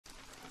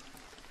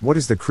What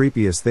is the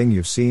creepiest thing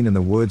you've seen in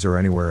the woods or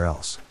anywhere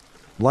else?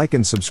 Like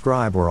and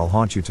subscribe or I'll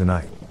haunt you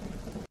tonight.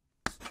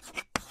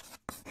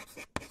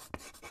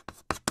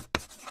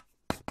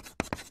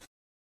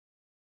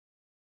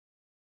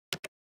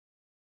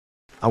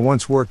 I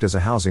once worked as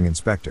a housing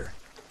inspector.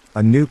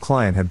 A new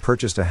client had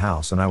purchased a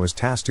house and I was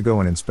tasked to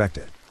go and inspect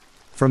it.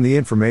 From the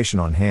information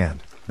on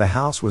hand, the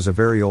house was a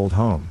very old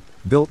home,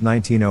 built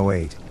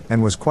 1908,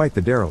 and was quite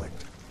the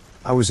derelict.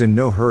 I was in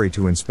no hurry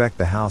to inspect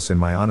the house in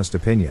my honest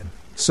opinion,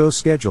 so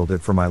scheduled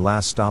it for my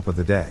last stop of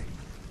the day.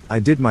 I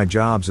did my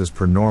jobs as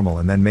per normal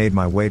and then made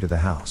my way to the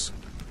house.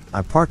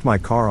 I parked my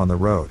car on the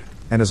road,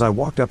 and as I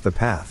walked up the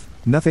path,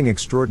 nothing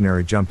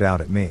extraordinary jumped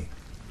out at me.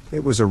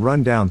 It was a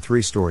run-down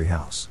 3-story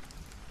house.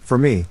 For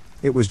me,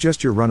 it was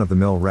just your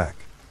run-of-the-mill wreck.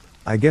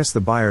 I guess the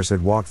buyers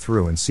had walked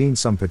through and seen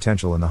some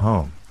potential in the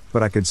home,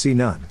 but I could see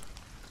none.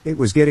 It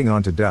was getting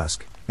on to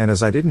dusk, and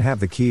as I didn't have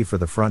the key for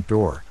the front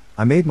door,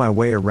 I made my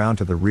way around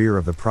to the rear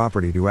of the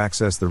property to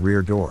access the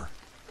rear door.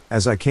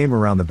 As I came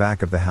around the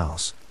back of the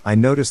house, I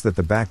noticed that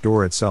the back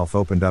door itself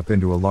opened up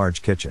into a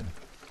large kitchen.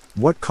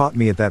 What caught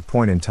me at that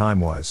point in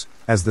time was,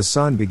 as the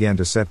sun began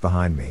to set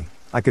behind me,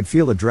 I could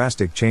feel a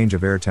drastic change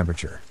of air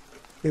temperature.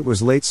 It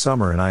was late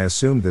summer and I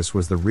assumed this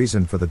was the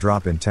reason for the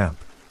drop in temp.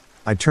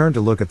 I turned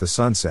to look at the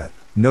sunset,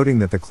 noting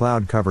that the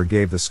cloud cover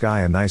gave the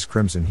sky a nice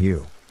crimson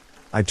hue.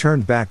 I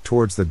turned back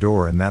towards the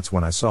door and that's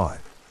when I saw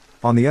it.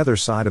 On the other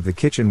side of the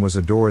kitchen was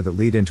a door that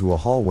led into a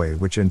hallway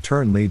which in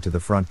turn led to the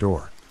front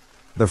door.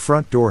 The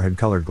front door had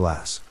colored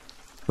glass.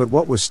 But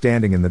what was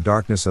standing in the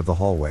darkness of the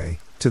hallway,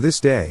 to this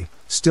day,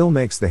 still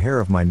makes the hair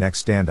of my neck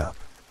stand up.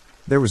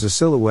 There was a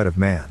silhouette of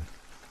man.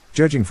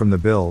 Judging from the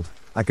build,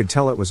 I could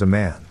tell it was a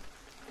man.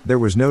 There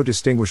was no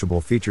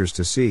distinguishable features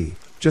to see,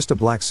 just a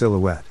black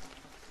silhouette.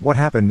 What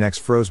happened next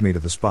froze me to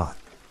the spot.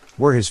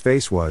 Where his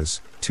face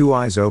was, 2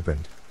 eyes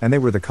opened, and they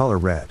were the color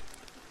red.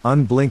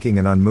 Unblinking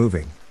and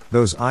unmoving,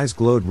 those eyes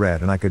glowed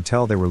red and I could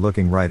tell they were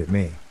looking right at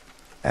me.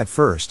 At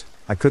first,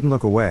 I couldn't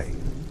look away.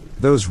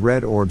 Those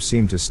red orbs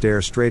seemed to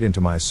stare straight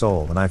into my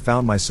soul and I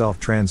found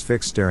myself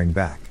transfixed staring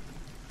back.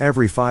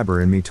 Every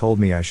fiber in me told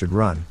me I should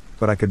run,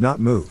 but I could not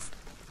move.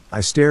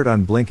 I stared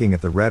unblinking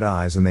at the red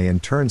eyes and they in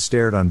turn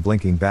stared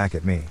unblinking back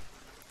at me.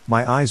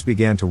 My eyes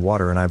began to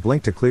water and I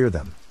blinked to clear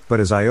them. But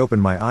as I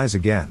opened my eyes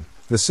again,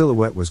 the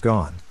silhouette was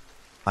gone.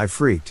 I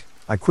freaked.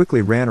 I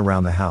quickly ran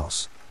around the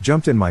house,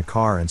 jumped in my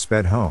car and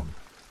sped home.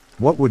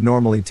 What would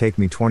normally take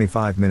me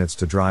 25 minutes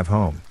to drive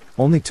home,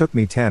 only took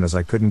me 10 as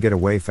I couldn't get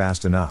away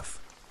fast enough.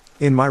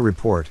 In my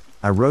report,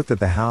 I wrote that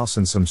the house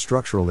and some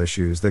structural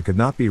issues that could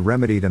not be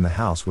remedied and the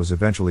house was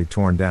eventually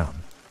torn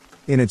down.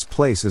 In its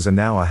place is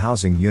now a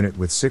housing unit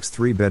with 6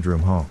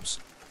 3-bedroom homes.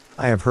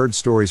 I have heard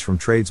stories from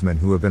tradesmen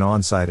who have been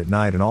on site at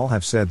night and all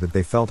have said that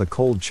they felt a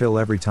cold chill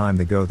every time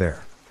they go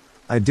there.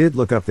 I did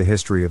look up the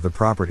history of the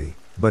property,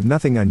 but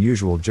nothing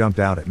unusual jumped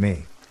out at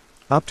me.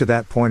 Up to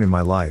that point in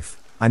my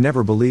life, I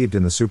never believed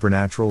in the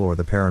supernatural or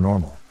the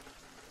paranormal.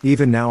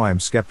 Even now I am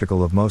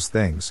skeptical of most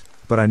things,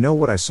 but I know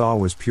what I saw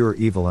was pure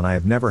evil and I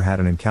have never had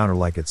an encounter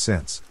like it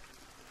since.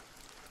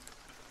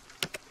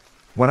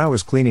 When I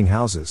was cleaning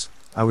houses,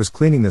 I was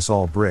cleaning this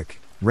all-brick,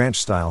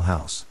 ranch-style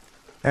house.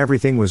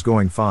 Everything was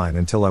going fine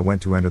until I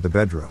went to enter the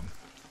bedroom.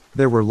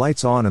 There were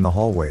lights on in the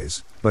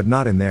hallways, but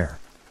not in there.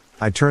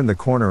 I turned the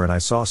corner and I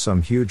saw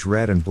some huge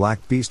red and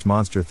black beast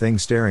monster thing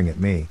staring at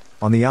me,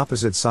 on the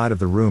opposite side of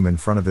the room in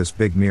front of this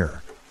big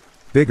mirror.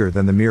 Bigger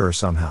than the mirror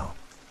somehow.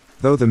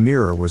 Though the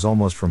mirror was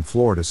almost from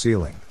floor to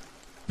ceiling.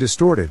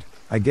 Distorted,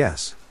 I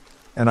guess.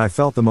 And I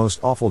felt the most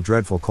awful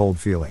dreadful cold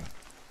feeling.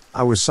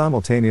 I was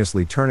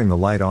simultaneously turning the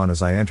light on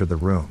as I entered the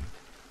room.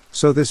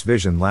 So this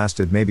vision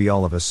lasted maybe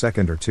all of a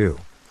second or two.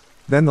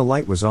 Then the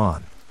light was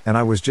on, and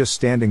I was just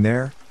standing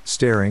there,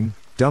 staring,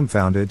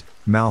 dumbfounded,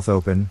 mouth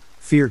open,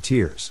 fear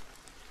tears.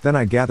 Then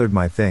I gathered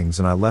my things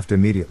and I left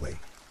immediately.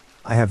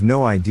 I have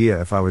no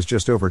idea if I was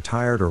just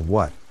overtired or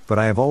what, but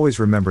I have always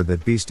remembered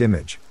that beast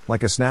image,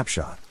 like a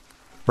snapshot.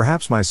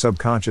 Perhaps my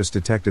subconscious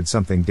detected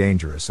something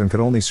dangerous and could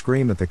only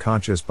scream at the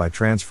conscious by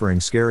transferring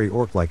scary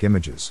orc-like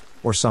images,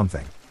 or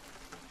something.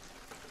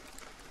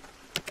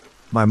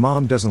 My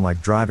mom doesn't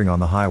like driving on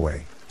the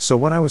highway, so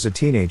when I was a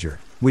teenager,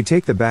 we'd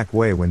take the back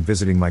way when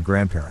visiting my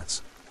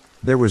grandparents.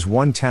 There was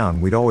one town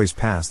we'd always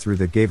pass through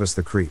that gave us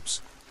the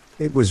creeps.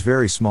 It was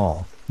very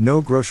small,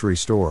 no grocery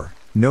store,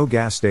 no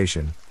gas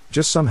station,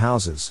 just some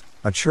houses,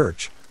 a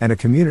church, and a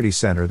community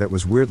center that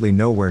was weirdly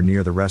nowhere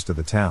near the rest of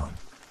the town.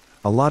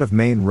 A lot of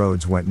main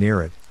roads went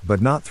near it,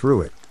 but not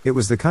through it. It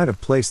was the kind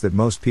of place that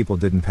most people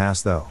didn't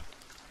pass though.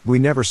 We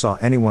never saw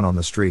anyone on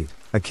the street.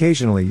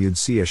 Occasionally you'd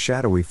see a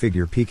shadowy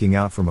figure peeking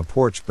out from a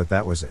porch, but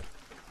that was it.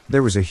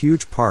 There was a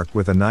huge park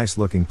with a nice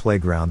looking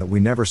playground that we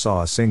never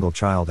saw a single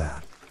child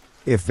at.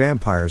 If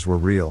vampires were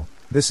real,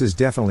 this is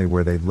definitely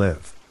where they'd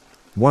live.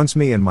 Once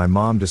me and my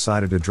mom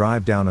decided to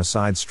drive down a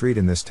side street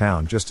in this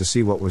town just to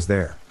see what was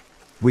there.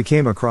 We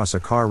came across a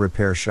car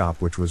repair shop,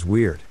 which was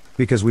weird,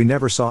 because we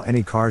never saw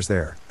any cars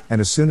there,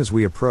 and as soon as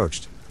we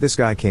approached, this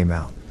guy came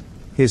out.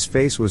 His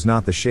face was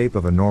not the shape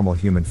of a normal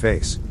human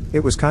face,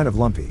 it was kind of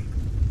lumpy.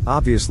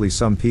 Obviously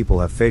some people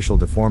have facial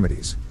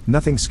deformities,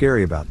 nothing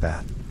scary about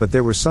that, but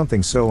there was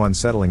something so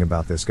unsettling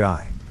about this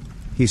guy.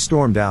 He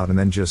stormed out and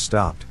then just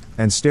stopped,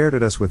 and stared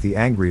at us with the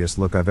angriest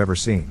look I've ever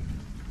seen.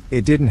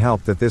 It didn't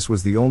help that this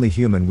was the only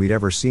human we'd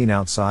ever seen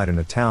outside in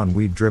a town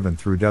we'd driven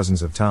through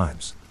dozens of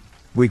times.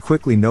 We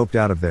quickly noped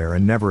out of there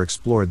and never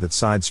explored that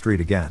side street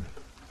again.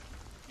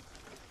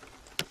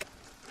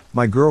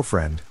 My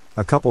girlfriend,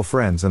 a couple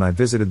friends and I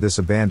visited this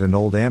abandoned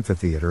old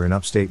amphitheater in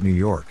upstate New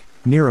York,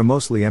 near a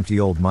mostly empty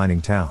old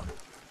mining town.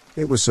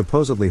 It was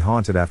supposedly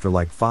haunted after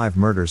like 5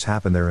 murders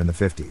happened there in the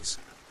 50s.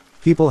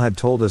 People had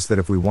told us that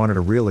if we wanted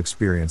a real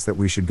experience that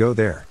we should go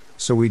there,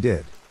 so we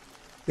did.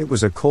 It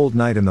was a cold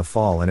night in the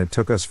fall and it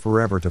took us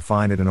forever to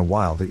find it and a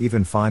while to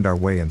even find our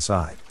way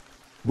inside.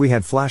 We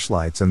had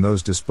flashlights and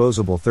those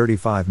disposable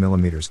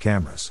 35mm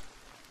cameras.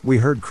 We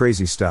heard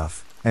crazy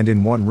stuff, and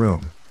in one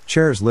room,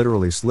 chairs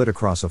literally slid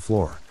across a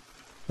floor.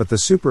 But the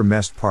super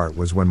messed part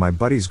was when my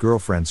buddy's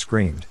girlfriend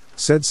screamed,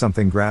 said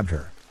something grabbed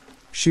her.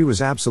 She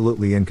was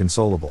absolutely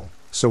inconsolable,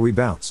 so we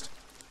bounced.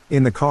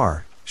 In the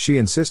car, she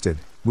insisted,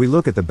 we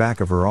look at the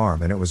back of her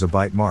arm and it was a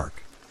bite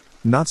mark.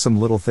 Not some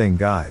little thing,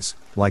 guys,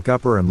 like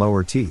upper and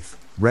lower teeth,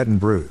 red and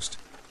bruised.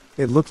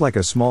 It looked like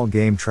a small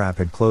game trap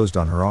had closed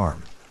on her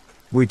arm.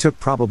 We took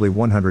probably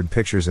 100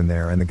 pictures in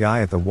there and the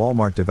guy at the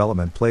Walmart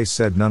development place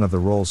said none of the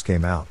rolls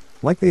came out,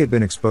 like they had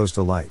been exposed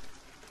to light.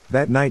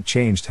 That night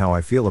changed how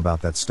I feel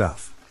about that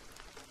stuff.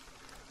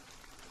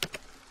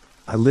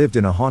 I lived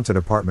in a haunted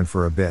apartment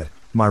for a bit.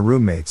 My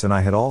roommates and I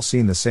had all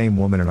seen the same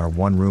woman in our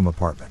one-room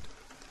apartment.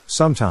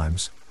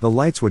 Sometimes, the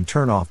lights would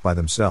turn off by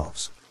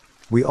themselves.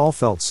 We all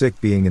felt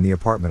sick being in the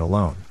apartment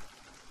alone.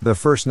 The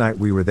first night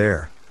we were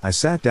there, I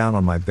sat down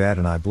on my bed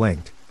and I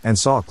blinked, and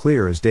saw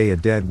clear as day a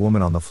dead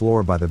woman on the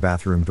floor by the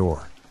bathroom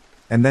door.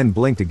 And then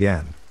blinked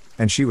again,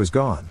 and she was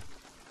gone.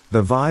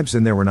 The vibes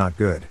in there were not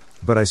good,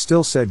 but I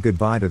still said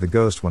goodbye to the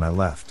ghost when I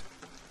left.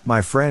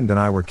 My friend and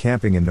I were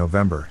camping in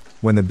November,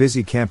 when the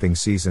busy camping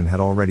season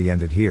had already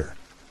ended here.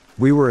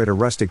 We were at a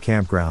rustic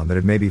campground that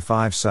had maybe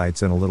 5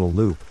 sites in a little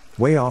loop,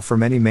 way off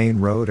from any main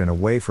road and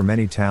away from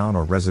any town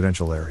or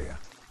residential area.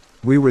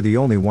 We were the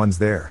only ones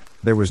there,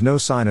 there was no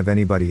sign of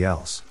anybody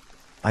else.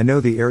 I know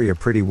the area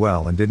pretty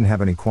well and didn't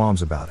have any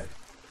qualms about it.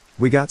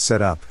 We got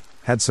set up,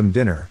 had some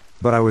dinner,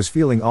 but I was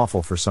feeling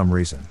awful for some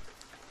reason.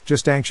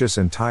 Just anxious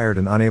and tired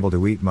and unable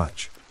to eat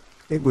much.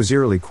 It was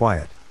eerily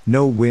quiet,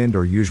 no wind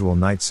or usual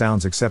night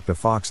sounds except a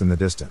fox in the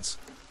distance.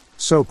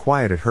 So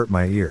quiet it hurt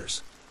my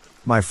ears.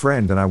 My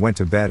friend and I went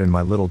to bed in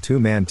my little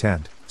 2-man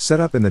tent, set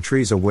up in the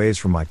trees a ways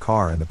from my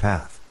car and the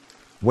path.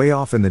 Way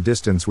off in the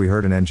distance we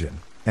heard an engine,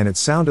 and it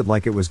sounded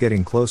like it was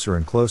getting closer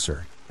and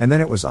closer, and then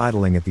it was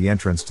idling at the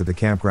entrance to the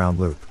campground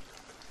loop.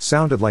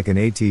 Sounded like an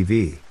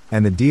ATV,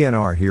 and the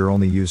DNR here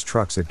only used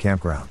trucks at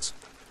campgrounds.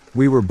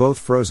 We were both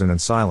frozen and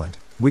silent,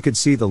 we could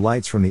see the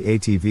lights from the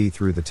ATV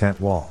through the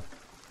tent wall.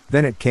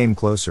 Then it came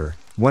closer,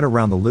 went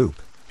around the loop,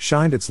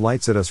 shined its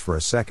lights at us for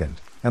a second,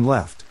 and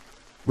left.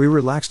 We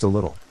relaxed a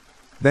little.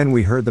 Then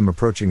we heard them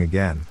approaching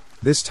again,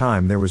 this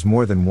time there was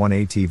more than one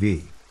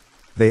ATV.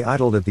 They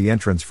idled at the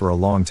entrance for a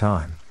long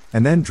time,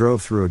 and then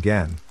drove through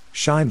again,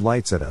 shined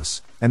lights at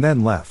us, and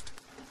then left.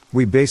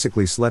 We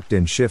basically slept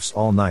in shifts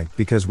all night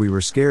because we were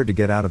scared to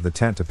get out of the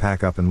tent to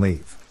pack up and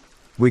leave.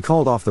 We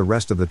called off the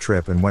rest of the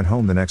trip and went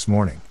home the next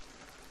morning.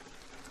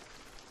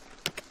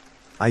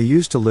 I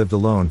used to live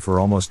alone for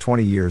almost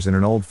 20 years in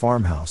an old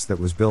farmhouse that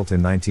was built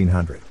in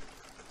 1900.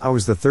 I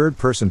was the 3rd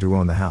person to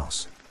own the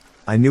house.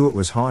 I knew it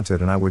was haunted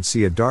and I would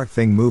see a dark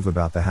thing move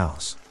about the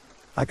house.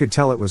 I could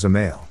tell it was a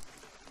male.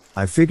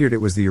 I figured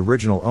it was the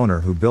original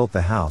owner who built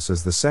the house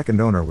as the second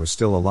owner was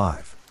still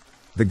alive.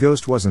 The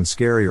ghost wasn't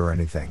scary or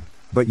anything,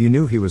 but you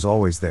knew he was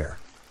always there.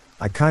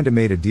 I kinda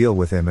made a deal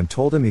with him and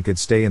told him he could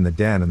stay in the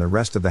den and the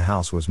rest of the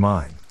house was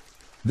mine.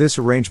 This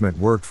arrangement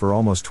worked for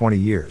almost 20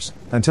 years,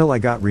 until I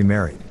got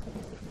remarried.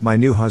 My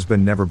new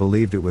husband never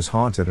believed it was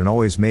haunted and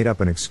always made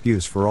up an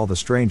excuse for all the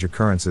strange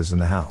occurrences in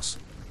the house.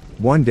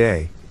 One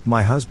day,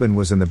 my husband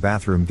was in the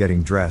bathroom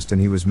getting dressed and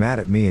he was mad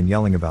at me and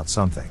yelling about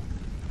something.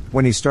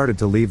 When he started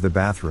to leave the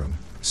bathroom,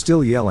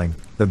 still yelling,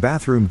 the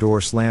bathroom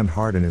door slammed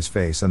hard in his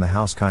face and the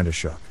house kinda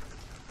shook.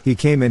 He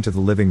came into the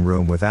living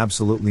room with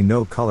absolutely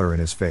no color in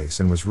his face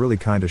and was really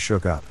kinda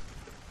shook up.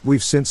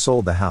 We've since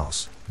sold the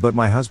house, but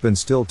my husband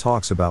still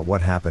talks about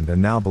what happened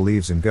and now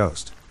believes in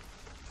ghosts.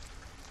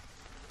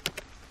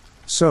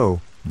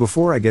 So,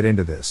 before I get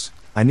into this,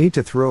 I need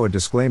to throw a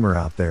disclaimer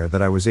out there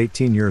that I was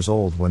 18 years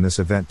old when this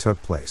event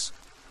took place.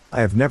 I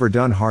have never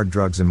done hard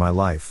drugs in my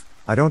life,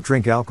 I don't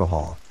drink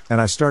alcohol,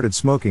 and I started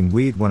smoking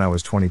weed when I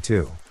was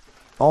 22.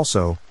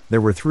 Also,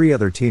 there were 3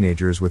 other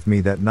teenagers with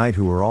me that night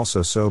who were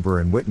also sober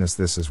and witnessed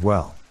this as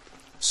well.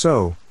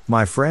 So,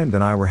 my friend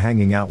and I were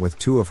hanging out with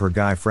 2 of her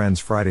guy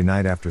friends Friday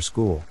night after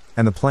school,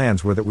 and the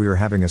plans were that we were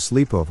having a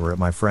sleepover at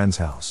my friend's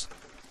house.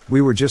 We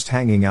were just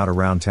hanging out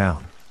around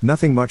town,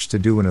 nothing much to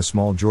do in a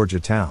small Georgia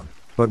town,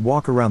 but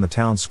walk around the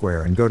town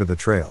square and go to the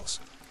trails.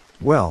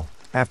 Well,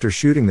 after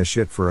shooting the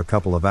shit for a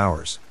couple of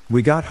hours,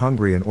 we got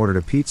hungry and ordered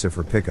a pizza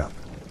for pickup.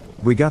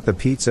 We got the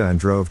pizza and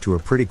drove to a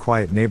pretty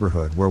quiet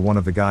neighborhood where one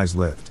of the guys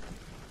lived.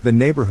 The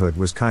neighborhood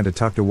was kinda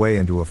tucked away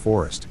into a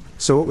forest,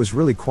 so it was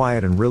really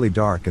quiet and really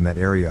dark in that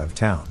area of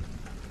town.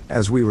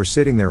 As we were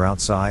sitting there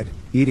outside,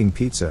 eating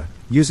pizza,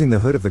 using the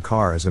hood of the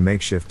car as a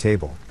makeshift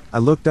table, I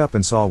looked up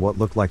and saw what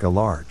looked like a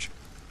large,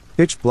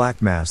 pitch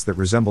black mass that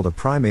resembled a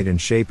primate in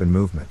shape and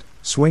movement,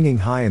 swinging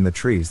high in the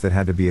trees that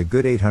had to be a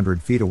good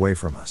 800 feet away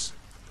from us.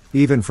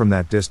 Even from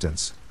that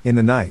distance, in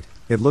the night,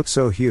 it looked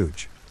so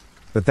huge.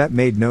 But that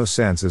made no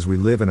sense as we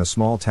live in a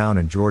small town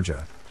in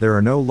Georgia, there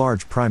are no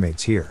large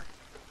primates here.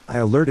 I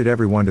alerted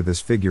everyone to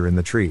this figure in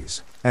the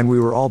trees, and we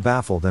were all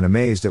baffled and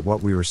amazed at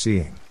what we were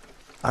seeing.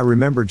 I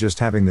remember just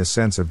having this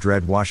sense of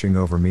dread washing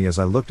over me as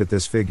I looked at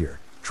this figure,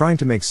 trying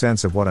to make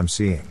sense of what I'm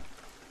seeing.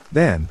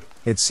 Then,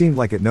 it seemed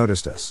like it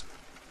noticed us.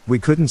 We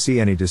couldn't see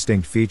any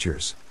distinct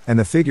features, and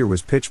the figure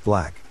was pitch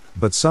black,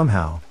 but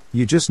somehow,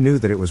 you just knew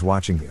that it was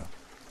watching you.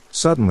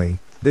 Suddenly,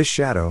 this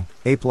shadow,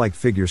 ape-like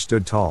figure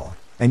stood tall,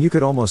 and you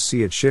could almost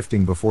see it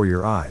shifting before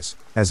your eyes,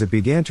 as it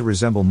began to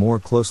resemble more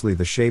closely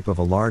the shape of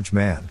a large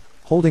man,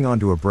 holding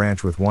onto a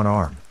branch with one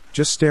arm,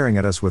 just staring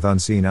at us with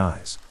unseen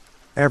eyes.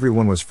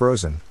 Everyone was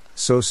frozen,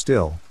 so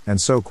still,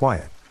 and so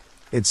quiet.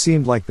 It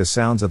seemed like the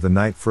sounds of the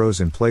night froze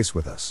in place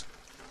with us.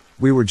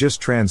 We were just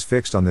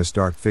transfixed on this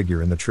dark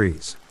figure in the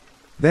trees.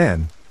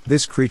 Then,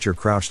 this creature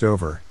crouched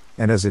over,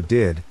 and as it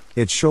did,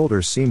 its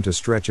shoulders seemed to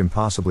stretch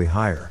impossibly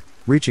higher,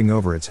 reaching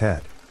over its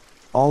head.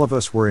 All of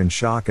us were in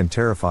shock and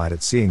terrified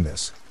at seeing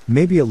this,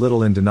 maybe a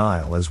little in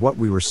denial as what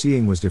we were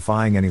seeing was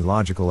defying any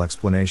logical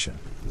explanation.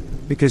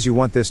 Because you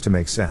want this to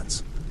make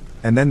sense.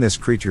 And then this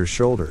creature's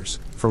shoulders,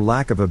 for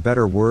lack of a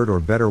better word or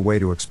better way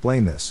to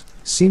explain this,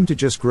 seemed to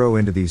just grow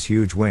into these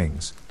huge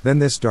wings. Then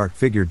this dark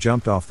figure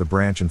jumped off the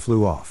branch and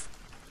flew off.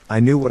 I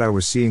knew what I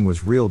was seeing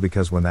was real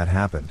because when that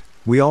happened,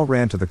 we all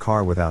ran to the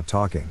car without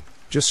talking,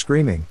 just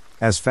screaming,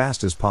 as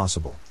fast as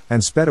possible,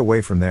 and sped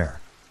away from there.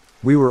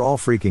 We were all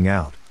freaking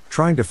out,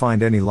 trying to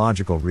find any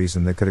logical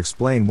reason that could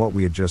explain what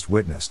we had just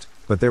witnessed,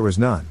 but there was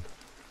none.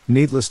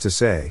 Needless to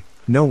say,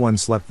 no one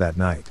slept that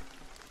night.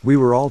 We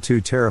were all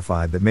too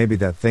terrified that maybe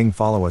that thing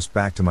follow us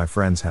back to my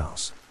friend's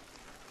house.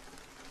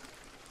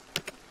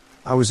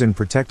 I was in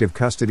protective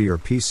custody or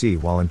PC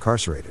while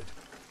incarcerated.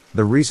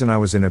 The reason I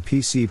was in a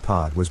PC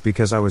pod was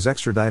because I was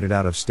extradited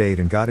out of state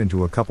and got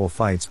into a couple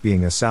fights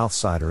being a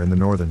Southsider in the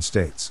northern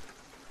states.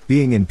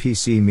 Being in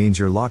PC means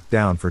you're locked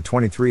down for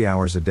 23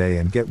 hours a day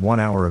and get 1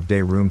 hour of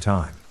day room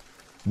time.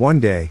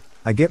 One day,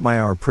 I get my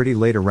hour pretty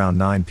late around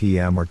 9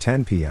 p.m. or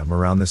 10 p.m.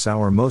 Around this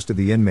hour most of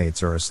the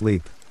inmates are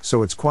asleep,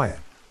 so it's quiet.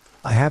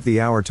 I have the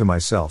hour to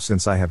myself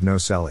since I have no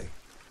cellie.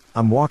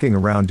 I'm walking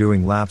around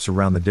doing laps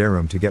around the day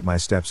room to get my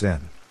steps in.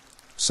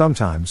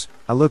 Sometimes,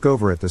 I look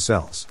over at the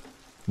cells.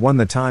 One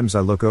the times I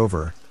look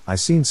over, I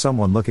seen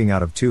someone looking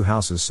out of 2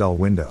 houses cell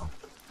window.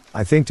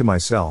 I think to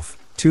myself,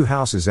 2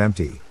 houses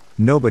empty,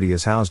 nobody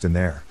is housed in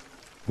there.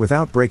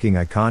 Without breaking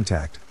eye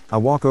contact, I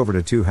walk over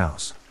to 2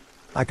 house.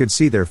 I could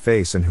see their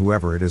face and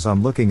whoever it is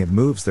I'm looking at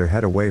moves their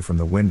head away from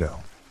the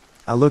window.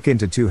 I look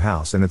into 2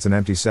 house and it's an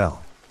empty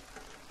cell.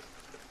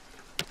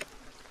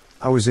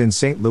 I was in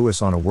St. Louis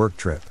on a work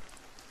trip.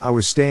 I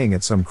was staying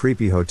at some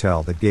creepy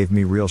hotel that gave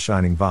me real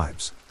Shining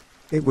vibes.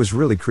 It was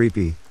really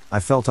creepy, I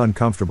felt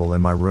uncomfortable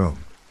in my room.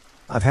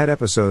 I've had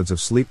episodes of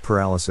sleep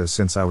paralysis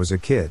since I was a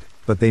kid,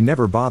 but they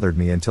never bothered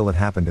me until it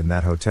happened in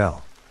that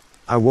hotel.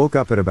 I woke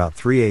up at about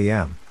 3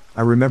 a.m.,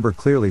 I remember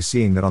clearly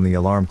seeing that on the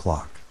alarm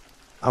clock.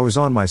 I was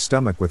on my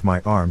stomach with my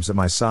arms at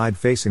my side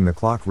facing the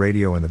clock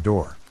radio and the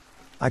door.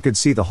 I could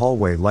see the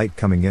hallway light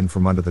coming in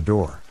from under the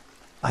door.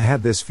 I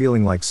had this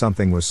feeling like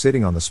something was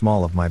sitting on the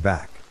small of my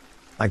back.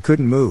 I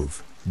couldn't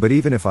move, but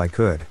even if I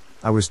could,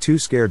 I was too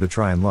scared to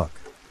try and look.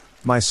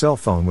 My cell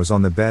phone was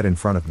on the bed in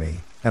front of me,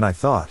 and I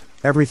thought,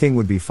 everything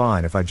would be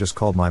fine if I just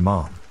called my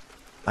mom.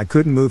 I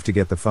couldn't move to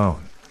get the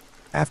phone.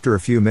 After a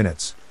few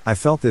minutes, I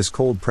felt this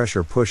cold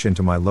pressure push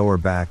into my lower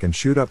back and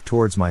shoot up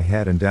towards my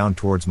head and down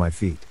towards my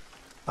feet.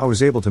 I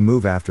was able to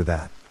move after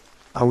that.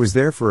 I was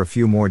there for a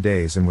few more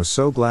days and was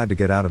so glad to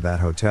get out of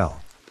that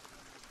hotel.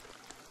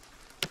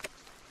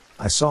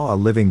 I saw a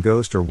living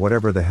ghost or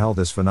whatever the hell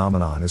this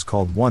phenomenon is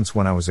called once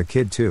when I was a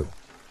kid too.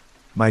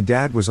 My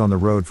dad was on the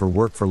road for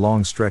work for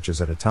long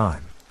stretches at a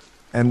time.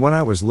 And when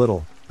I was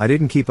little, I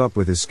didn't keep up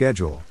with his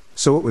schedule,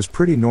 so it was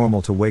pretty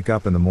normal to wake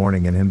up in the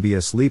morning and him be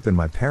asleep in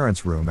my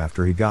parents' room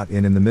after he got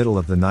in the middle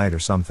of the night or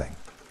something.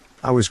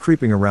 I was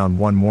creeping around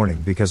one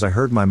morning because I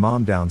heard my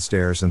mom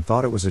downstairs and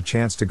thought it was a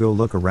chance to go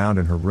look around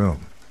in her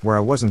room, where I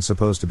wasn't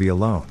supposed to be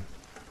alone.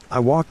 I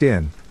walked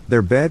in,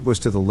 their bed was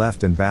to the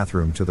left and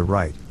bathroom to the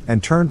right,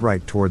 and turned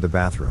right toward the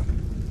bathroom.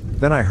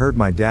 Then I heard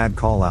my dad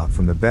call out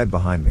from the bed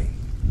behind me.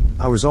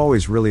 I was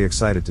always really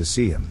excited to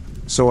see him,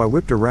 so I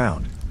whipped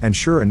around, and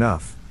sure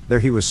enough, there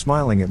he was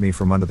smiling at me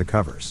from under the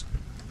covers.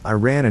 I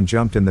ran and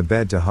jumped in the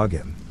bed to hug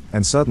him,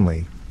 and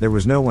suddenly, there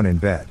was no one in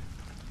bed.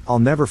 I'll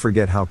never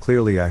forget how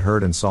clearly I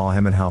heard and saw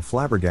him and how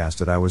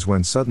flabbergasted I was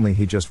when suddenly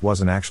he just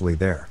wasn't actually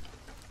there.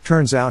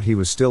 Turns out he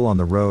was still on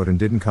the road and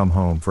didn't come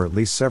home for at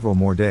least several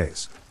more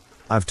days.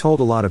 I've told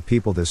a lot of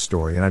people this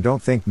story and I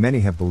don't think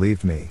many have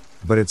believed me,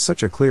 but it's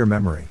such a clear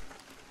memory.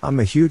 I'm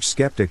a huge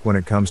skeptic when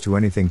it comes to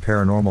anything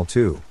paranormal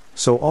too,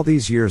 so all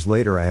these years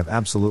later I have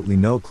absolutely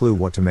no clue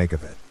what to make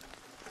of it.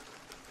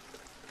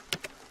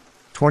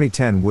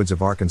 2010 Woods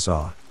of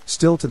Arkansas.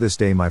 Still to this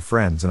day my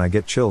friends and I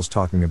get chills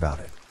talking about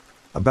it.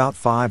 About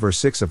 5 or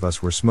 6 of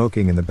us were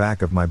smoking in the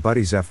back of my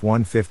buddy's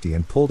F-150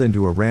 and pulled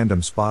into a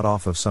random spot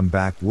off of some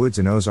backwoods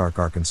in Ozark,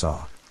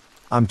 Arkansas.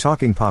 I'm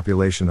talking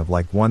population of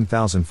like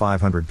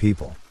 1,500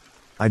 people.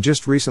 I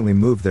just recently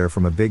moved there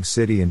from a big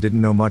city and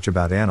didn't know much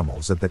about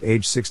animals at that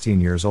age,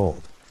 16 years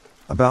old.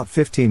 About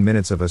 15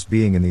 minutes of us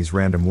being in these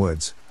random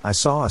woods, I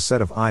saw a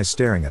set of eyes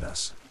staring at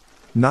us.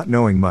 Not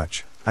knowing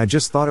much, I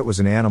just thought it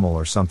was an animal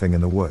or something in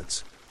the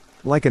woods.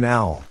 Like an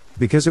owl,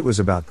 because it was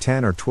about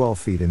 10 or 12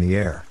 feet in the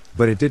air,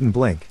 but it didn't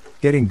blink,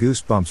 getting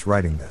goosebumps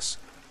writing this.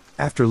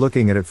 After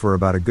looking at it for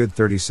about a good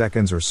 30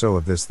 seconds or so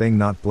of this thing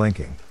not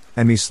blinking,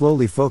 and me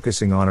slowly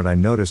focusing on it, I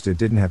noticed it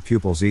didn't have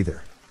pupils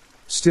either.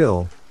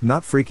 Still,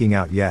 not freaking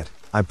out yet,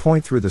 I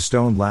point through the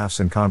stoned laughs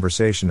and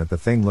conversation at the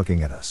thing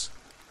looking at us.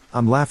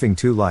 I'm laughing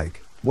too,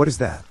 like, what is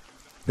that?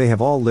 They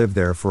have all lived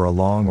there for a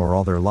long or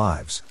all their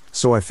lives,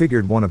 so I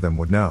figured one of them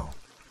would know.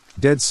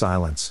 Dead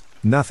silence,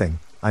 nothing,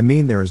 I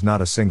mean there is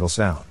not a single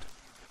sound.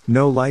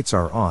 No lights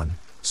are on,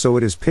 so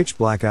it is pitch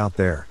black out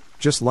there,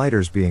 just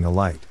lighters being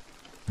alight.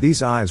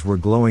 These eyes were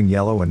glowing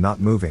yellow and not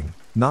moving,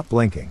 not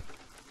blinking.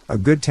 A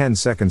good 10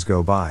 seconds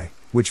go by,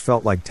 which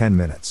felt like 10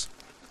 minutes.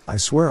 I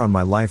swear on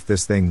my life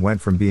this thing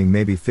went from being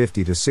maybe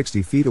 50 to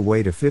 60 feet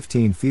away to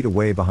 15 feet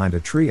away behind a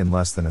tree in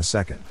less than a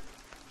second.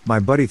 My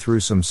buddy threw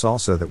some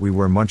salsa that we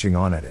were munching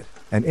on at it,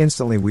 and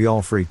instantly we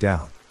all freaked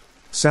out.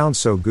 Sounds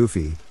so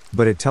goofy,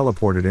 but it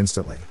teleported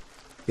instantly.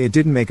 It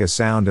didn't make a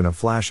sound and a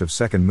flash of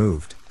second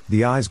moved,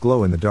 the eyes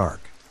glow in the dark.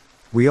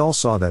 We all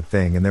saw that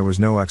thing and there was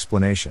no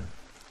explanation.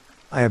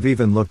 I have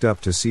even looked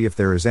up to see if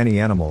there is any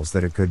animals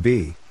that it could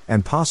be,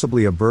 and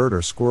possibly a bird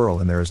or squirrel,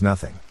 and there is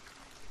nothing.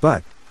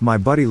 But, my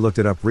buddy looked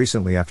it up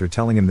recently after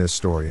telling him this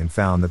story and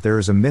found that there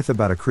is a myth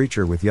about a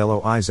creature with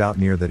yellow eyes out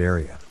near that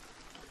area.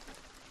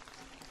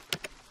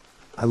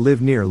 I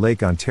live near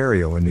Lake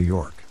Ontario in New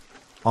York.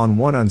 On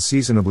one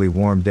unseasonably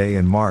warm day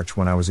in March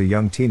when I was a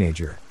young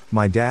teenager,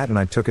 my dad and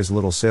I took his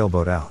little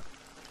sailboat out.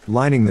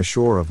 Lining the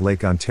shore of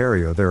Lake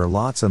Ontario there are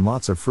lots and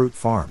lots of fruit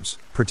farms,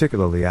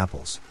 particularly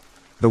apples.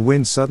 The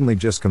wind suddenly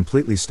just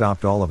completely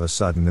stopped all of a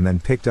sudden and then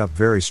picked up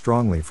very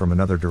strongly from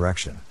another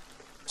direction.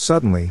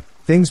 Suddenly,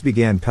 things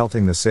began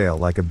pelting the sail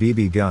like a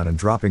BB gun and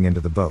dropping into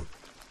the boat.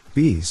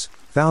 Bees,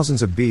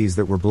 thousands of bees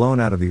that were blown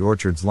out of the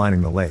orchards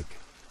lining the lake.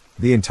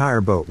 The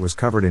entire boat was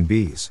covered in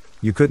bees,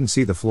 you couldn't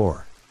see the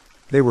floor.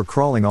 They were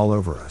crawling all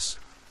over us.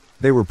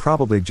 They were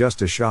probably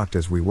just as shocked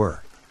as we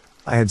were.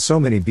 I had so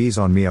many bees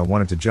on me I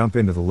wanted to jump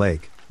into the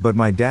lake, but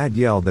my dad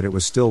yelled that it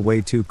was still way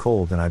too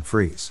cold and I'd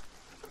freeze.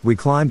 We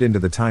climbed into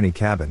the tiny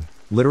cabin,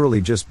 literally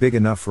just big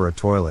enough for a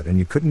toilet, and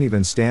you couldn't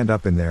even stand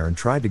up in there, and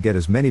tried to get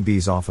as many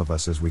bees off of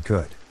us as we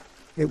could.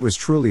 It was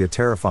truly a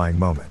terrifying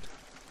moment.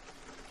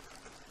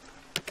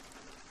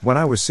 When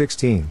I was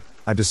 16,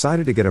 I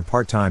decided to get a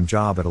part-time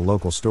job at a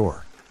local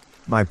store.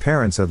 My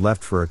parents had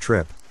left for a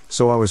trip,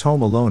 so I was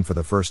home alone for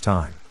the first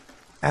time.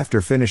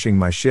 After finishing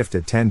my shift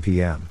at 10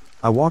 p.m.,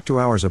 I walked to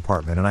our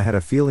apartment and I had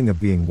a feeling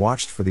of being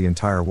watched for the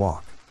entire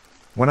walk.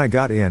 When I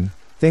got in,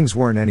 things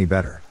weren't any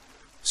better.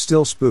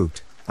 Still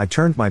spooked, I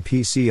turned my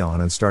PC on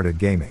and started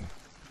gaming.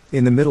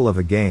 In the middle of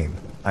a game,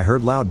 I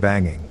heard loud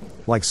banging,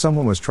 like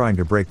someone was trying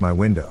to break my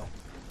window.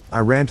 I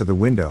ran to the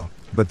window,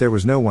 but there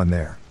was no one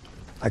there.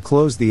 I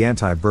closed the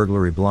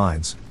anti-burglary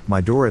blinds, my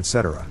door,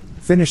 etc.,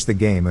 finished the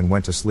game and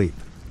went to sleep.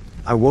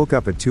 I woke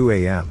up at 2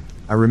 a.m.,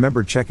 I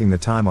remember checking the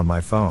time on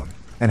my phone,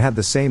 and had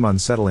the same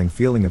unsettling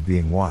feeling of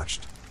being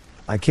watched.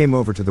 I came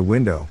over to the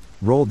window,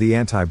 rolled the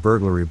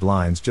anti-burglary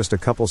blinds just a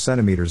couple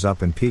centimeters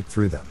up and peeked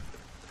through them.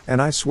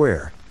 And I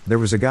swear, there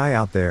was a guy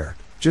out there,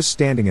 just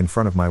standing in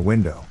front of my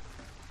window.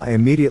 I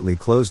immediately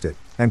closed it,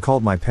 and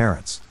called my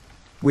parents.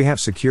 We have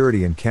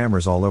security and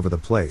cameras all over the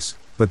place,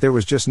 but there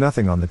was just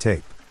nothing on the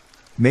tape.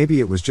 Maybe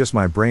it was just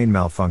my brain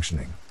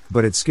malfunctioning,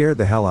 but it scared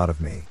the hell out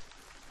of me.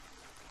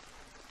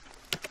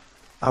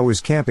 I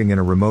was camping in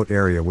a remote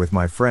area with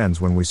my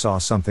friends when we saw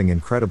something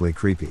incredibly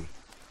creepy.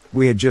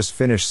 We had just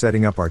finished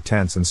setting up our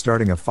tents and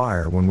starting a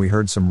fire when we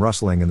heard some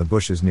rustling in the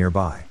bushes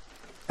nearby.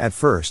 At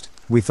first,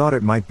 we thought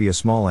it might be a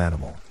small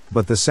animal,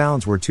 but the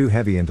sounds were too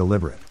heavy and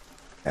deliberate.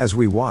 As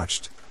we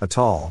watched, a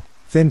tall,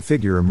 thin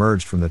figure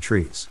emerged from the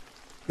trees.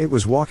 It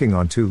was walking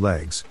on 2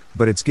 legs,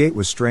 but its gait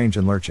was strange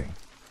and lurching.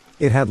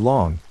 It had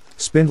long,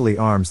 spindly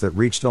arms that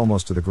reached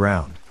almost to the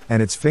ground,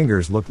 and its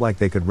fingers looked like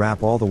they could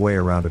wrap all the way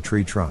around a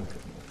tree trunk.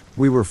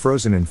 We were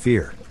frozen in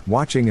fear,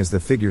 watching as the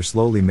figure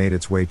slowly made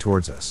its way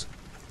towards us.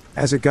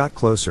 As it got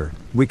closer,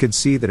 we could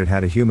see that it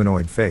had a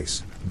humanoid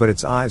face, but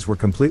its eyes were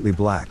completely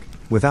black,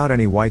 without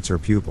any whites or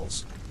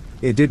pupils.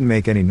 It didn't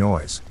make any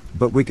noise,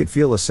 but we could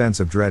feel a sense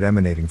of dread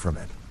emanating from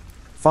it.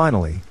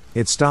 Finally,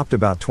 it stopped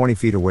about 20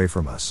 feet away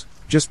from us,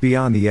 just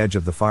beyond the edge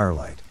of the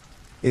firelight.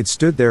 It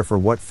stood there for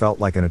what felt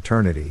like an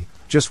eternity,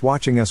 just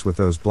watching us with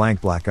those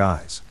blank black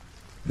eyes.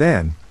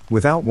 Then,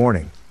 without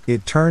warning,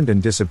 It turned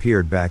and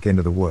disappeared back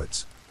into the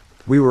woods.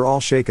 We were all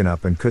shaken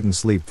up and couldn't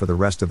sleep for the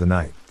rest of the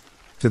night.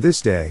 To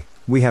this day,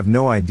 we have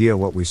no idea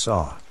what we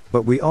saw,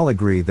 but we all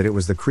agree that it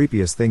was the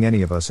creepiest thing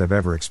any of us have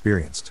ever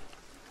experienced.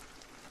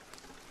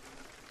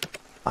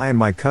 I and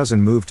my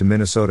cousin moved to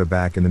Minnesota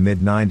back in the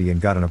mid-90s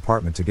and got an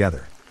apartment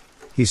together.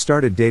 He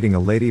started dating a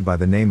lady by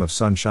the name of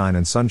Sunshine,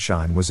 and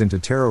Sunshine was into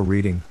tarot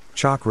reading,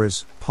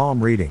 chakras,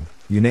 palm reading,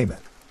 you name it.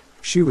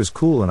 She was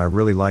cool and I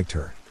really liked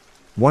her.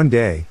 One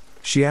day,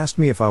 she asked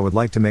me if I would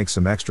like to make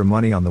some extra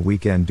money on the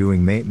weekend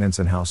doing maintenance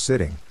and house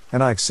sitting,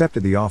 and I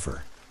accepted the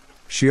offer.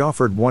 She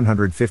offered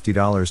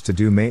 $150 to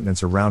do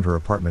maintenance around her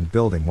apartment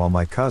building while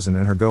my cousin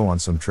and her go on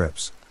some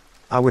trips.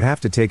 I would have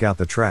to take out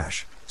the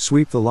trash,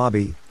 sweep the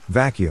lobby,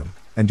 vacuum,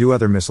 and do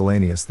other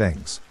miscellaneous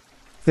things.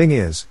 Thing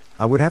is,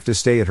 I would have to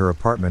stay at her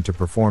apartment to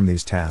perform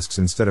these tasks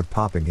instead of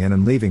popping in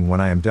and leaving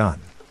when I am done.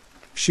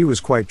 She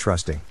was quite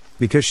trusting,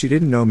 because she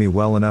didn't know me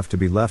well enough to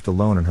be left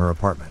alone in her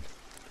apartment.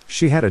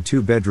 She had a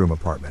 2-bedroom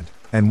apartment,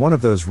 and one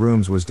of those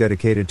rooms was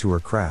dedicated to her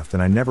craft,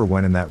 and I never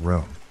went in that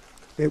room.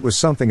 It was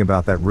something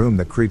about that room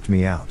that creeped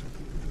me out.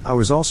 I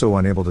was also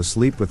unable to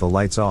sleep with the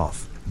lights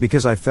off,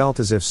 because I felt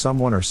as if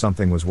someone or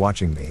something was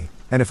watching me,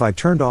 and if I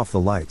turned off the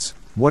lights,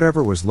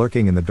 whatever was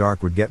lurking in the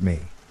dark would get me.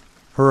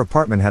 Her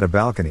apartment had a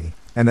balcony,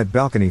 and that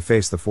balcony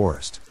faced the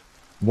forest.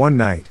 One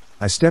night,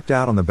 I stepped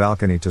out on the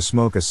balcony to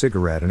smoke a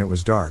cigarette and it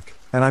was dark,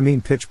 and I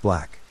mean pitch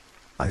black.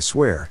 I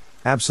swear,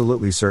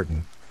 absolutely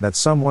certain, that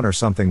someone or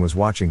something was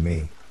watching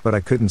me, but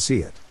I couldn't see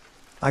it.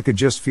 I could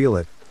just feel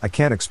it, I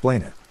can't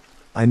explain it.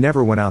 I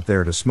never went out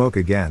there to smoke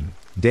again,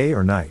 day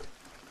or night.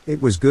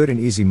 It was good and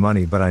easy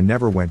money, but I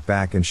never went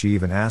back, and she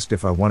even asked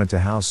if I wanted to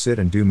house sit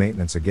and do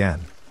maintenance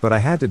again, but I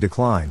had to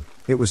decline,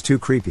 it was too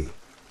creepy.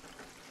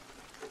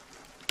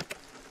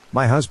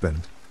 My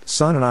husband,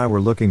 son and I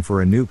were looking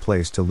for a new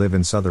place to live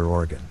in Southern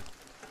Oregon.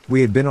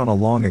 We had been on a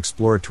long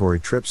exploratory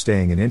trip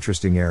staying in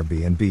interesting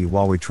Airbnb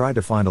while we tried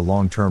to find a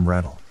long-term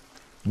rental.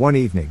 One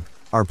evening,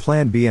 our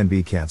planned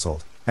B&B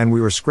canceled, and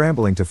we were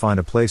scrambling to find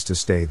a place to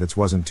stay that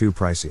wasn't too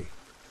pricey.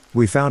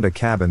 We found a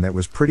cabin that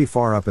was pretty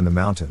far up in the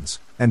mountains,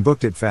 and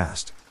booked it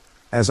fast.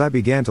 As I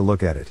began to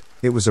look at it,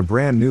 it was a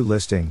brand new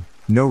listing,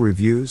 no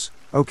reviews,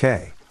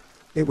 okay.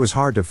 It was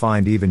hard to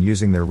find even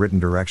using their written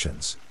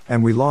directions,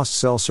 and we lost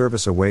cell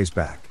service a ways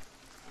back.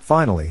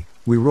 Finally,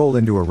 we rolled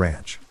into a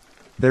ranch.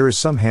 There is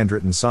some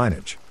handwritten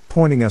signage,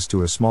 pointing us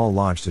to a small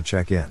lodge to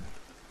check in.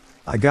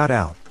 I got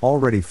out,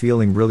 already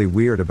feeling really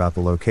weird about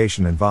the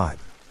location and vibe.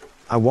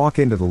 I walk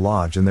into the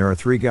lodge and there are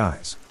 3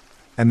 guys.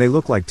 And they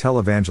look like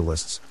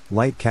televangelists,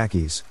 light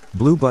khakis,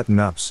 blue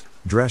button-ups,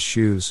 dress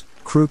shoes,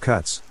 crew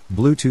cuts,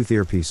 Bluetooth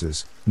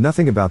earpieces,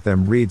 nothing about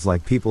them reads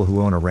like people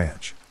who own a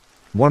ranch.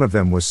 One of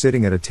them was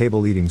sitting at a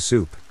table eating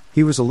soup.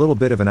 He was a little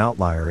bit of an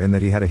outlier in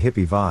that he had a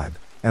hippie vibe,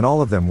 and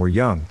all of them were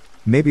young,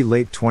 maybe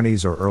late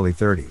 20s or early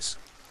 30s.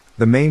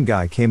 The main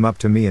guy came up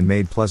to me and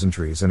made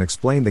pleasantries and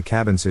explained the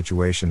cabin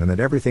situation and that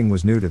everything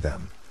was new to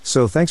them,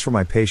 so thanks for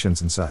my patience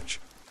and such.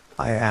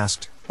 I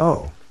asked,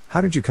 "Oh,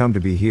 how did you come to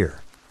be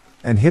here?"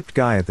 And hipped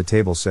guy at the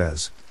table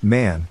says,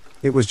 "Man,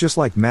 it was just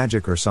like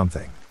magic or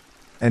something."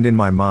 And in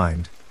my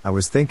mind, I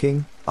was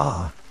thinking,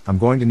 I'm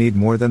going to need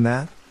more than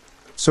that?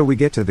 So we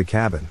get to the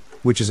cabin,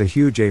 which is a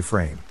huge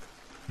A-frame.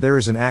 There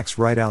is an axe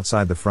right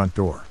outside the front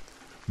door.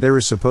 There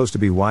is supposed to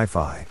be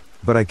Wi-Fi,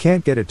 but I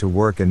can't get it to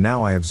work and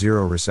now I have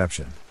 0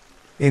 reception.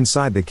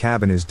 Inside the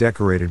cabin is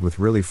decorated with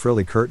really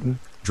frilly curtain,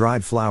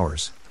 dried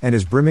flowers, and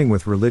is brimming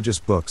with religious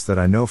books that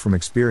I know from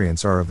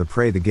experience are of the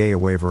pray the gay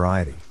away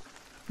variety.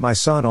 My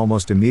son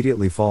almost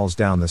immediately falls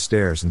down the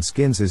stairs and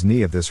skins his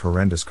knee of this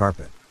horrendous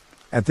carpet.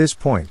 At this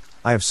point,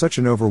 I have such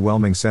an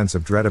overwhelming sense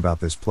of dread about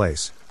this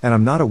place, and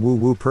I'm not a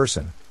woo-woo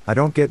person, I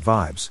don't get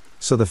vibes,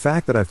 so the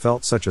fact that I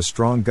felt such a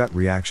strong gut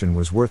reaction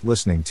was worth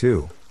listening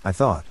to, I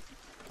thought.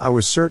 I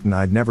was certain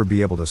I'd never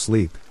be able to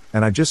sleep,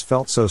 and I just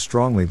felt so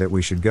strongly that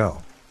we should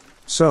go.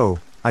 So,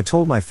 I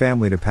told my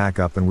family to pack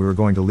up and we were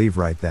going to leave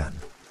right then.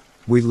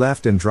 We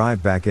left and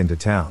drive back into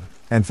town,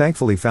 and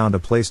thankfully found a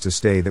place to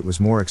stay that was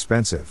more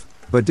expensive,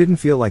 but didn't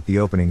feel like the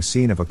opening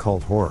scene of a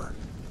cult horror.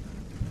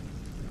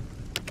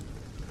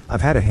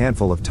 I've had a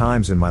handful of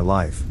times in my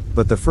life,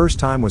 but the first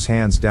time was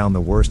hands down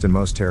the worst and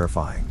most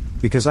terrifying,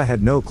 because I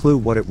had no clue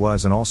what it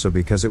was and also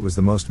because it was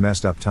the most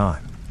messed up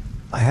time.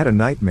 I had a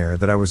nightmare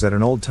that I was at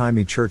an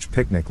old-timey church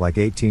picnic like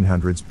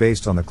 1800s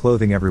based on the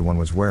clothing everyone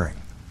was wearing.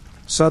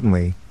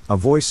 Suddenly, a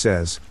voice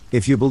says,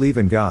 "If you believe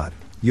in God,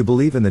 you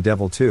believe in the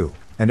devil too,"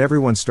 and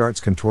everyone starts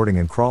contorting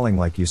and crawling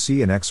like you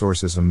see in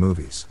exorcism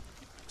movies.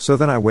 So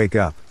then I wake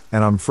up,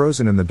 and I'm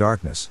frozen in the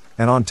darkness,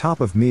 and on top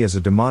of me is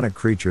a demonic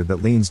creature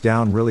that leans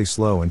down really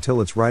slow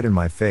until it's right in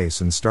my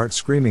face and starts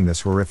screaming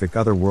this horrific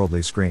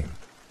otherworldly scream.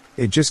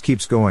 It just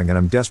keeps going and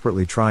I'm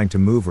desperately trying to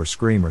move or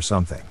scream or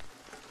something.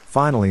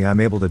 Finally I'm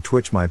able to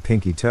twitch my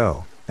pinky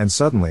toe, and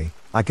suddenly,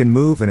 I can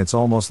move and it's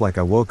almost like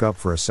I woke up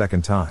for a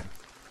second time.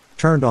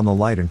 Turned on the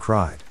light and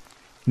cried.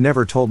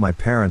 Never told my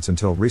parents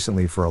until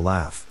recently for a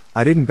laugh.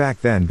 I didn't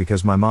back then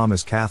because my mom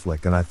is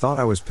Catholic and I thought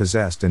I was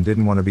possessed and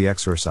didn't want to be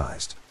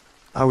exorcised.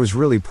 I was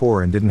really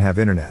poor and didn't have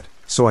internet,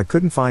 So I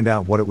couldn't find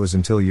out what it was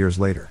until years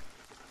later.